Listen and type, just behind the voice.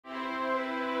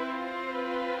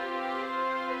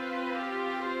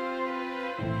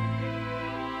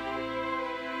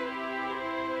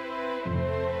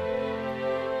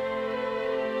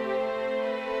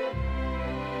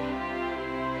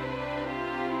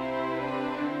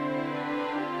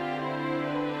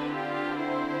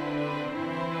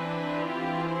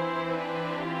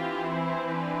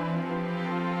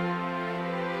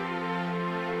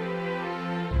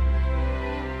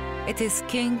It is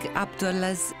King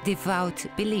Abdullah's devout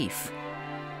belief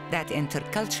that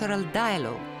intercultural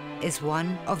dialogue is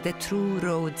one of the true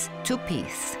roads to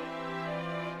peace,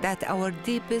 that our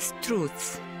deepest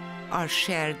truths are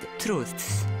shared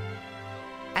truths,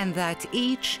 and that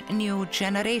each new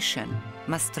generation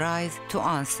must rise to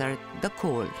answer the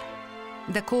call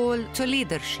to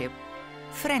leadership,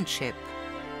 friendship,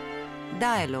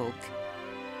 dialogue,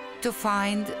 to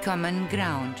find common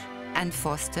ground and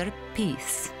foster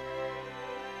peace.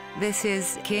 This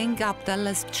is King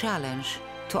Abdullah's challenge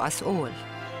to us all.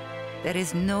 There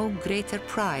is no greater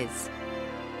prize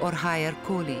or higher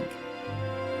calling.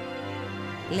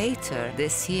 Later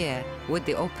this year, with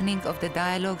the opening of the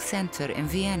Dialogue Center in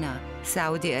Vienna,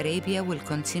 Saudi Arabia will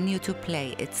continue to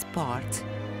play its part.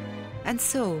 And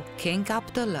so, King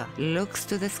Abdullah looks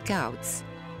to the Scouts,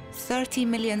 30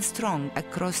 million strong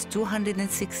across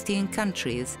 216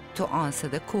 countries, to answer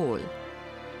the call.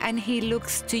 And he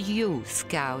looks to you,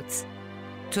 Scouts,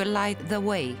 to light the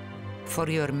way for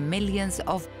your millions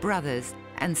of brothers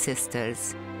and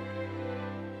sisters,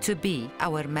 to be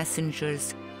our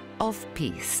messengers of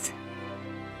peace.